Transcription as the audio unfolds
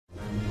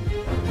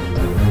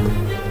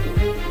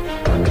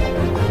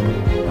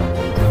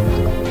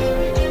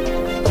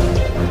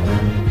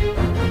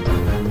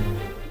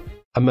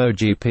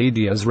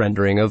Emojipedia's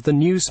rendering of the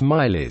new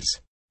smileys.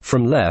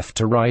 From left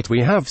to right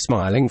we have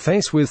smiling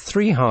face with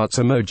 3 hearts.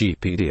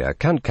 Emojipedia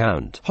can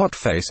count hot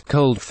face,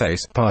 cold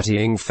face,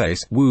 partying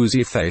face,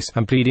 woozy face,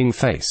 and pleading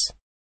face.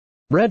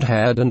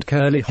 Red-haired and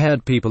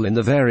curly-haired people in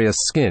the various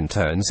skin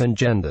tones and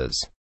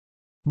genders.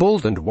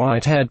 Bald and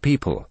white-haired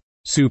people.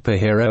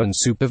 Superhero and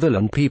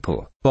supervillain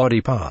people.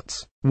 Body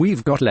parts.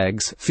 We've got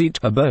legs, feet,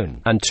 a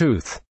bone, and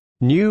tooth.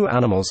 New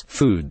animals,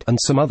 food, and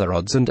some other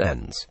odds and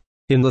ends.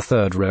 In the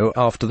third row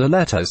after the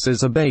letters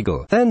is a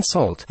bagel, then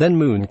salt, then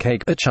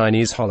mooncake, a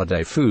Chinese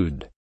holiday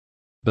food.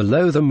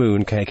 Below the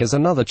mooncake is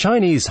another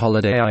Chinese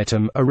holiday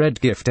item, a red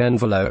gift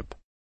envelope.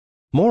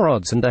 More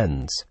odds and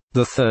ends.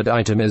 The third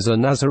item is a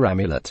Nazar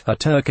amulet, a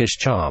Turkish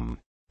charm.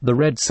 The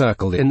red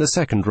circle in the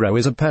second row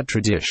is a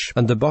petri dish,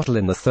 and the bottle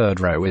in the third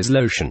row is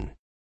lotion.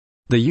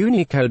 The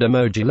Unicode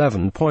Emoji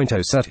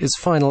 11.0 set is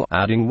final,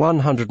 adding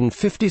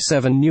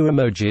 157 new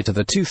emoji to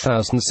the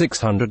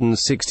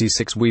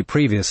 2,666 we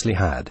previously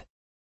had.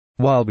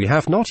 While we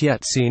have not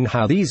yet seen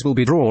how these will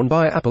be drawn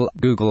by Apple,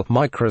 Google,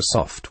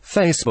 Microsoft,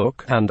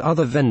 Facebook, and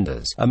other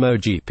vendors,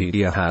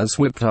 Emojipedia has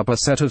whipped up a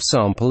set of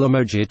sample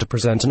emoji to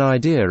present an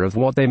idea of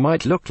what they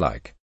might look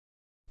like.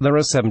 There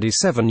are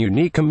 77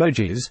 unique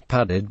emojis,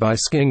 padded by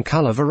skin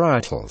color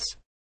varietals.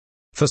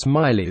 For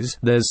smileys,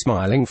 there's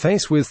smiling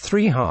face with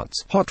 3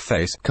 hearts, hot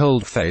face,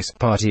 cold face,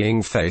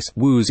 partying face,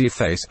 woozy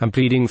face, and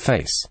pleading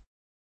face.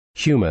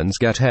 Humans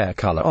get hair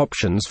color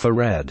options for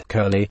red,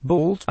 curly,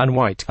 bald, and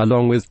white,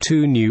 along with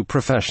 2 new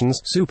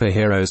professions,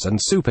 superheroes and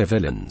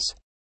supervillains.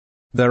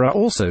 There are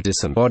also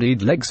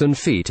disembodied legs and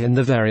feet in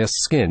the various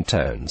skin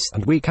tones,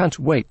 and we can't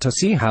wait to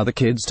see how the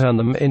kids turn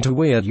them into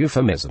weird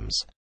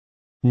euphemisms.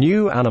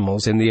 New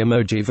animals in the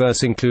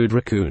emojiverse include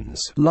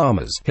raccoons,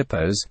 llamas,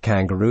 hippos,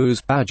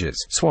 kangaroos,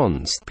 badgers,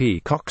 swans,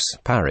 peacocks,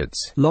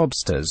 parrots,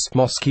 lobsters,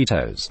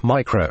 mosquitoes,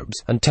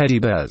 microbes, and teddy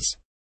bears.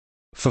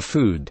 For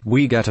food,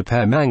 we get a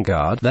pear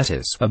mangoard,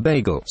 lettuce, a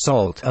bagel,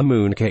 salt, a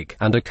mooncake,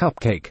 and a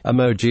cupcake.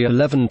 Emoji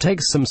 11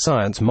 takes some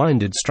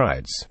science-minded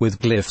strides, with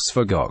glyphs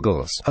for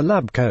goggles, a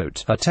lab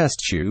coat, a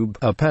test tube,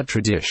 a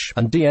petri dish,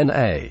 and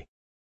DNA.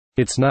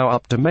 It's now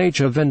up to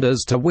major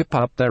vendors to whip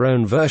up their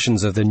own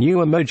versions of the new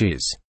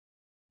emojis.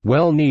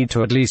 We'll need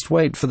to at least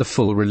wait for the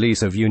full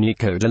release of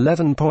Unicode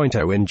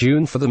 11.0 in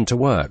June for them to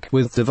work,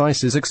 with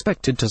devices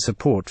expected to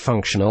support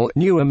functional,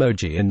 new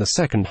emoji in the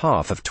second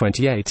half of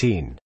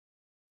 2018.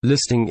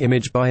 Listing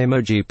image by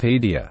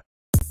Emojipedia.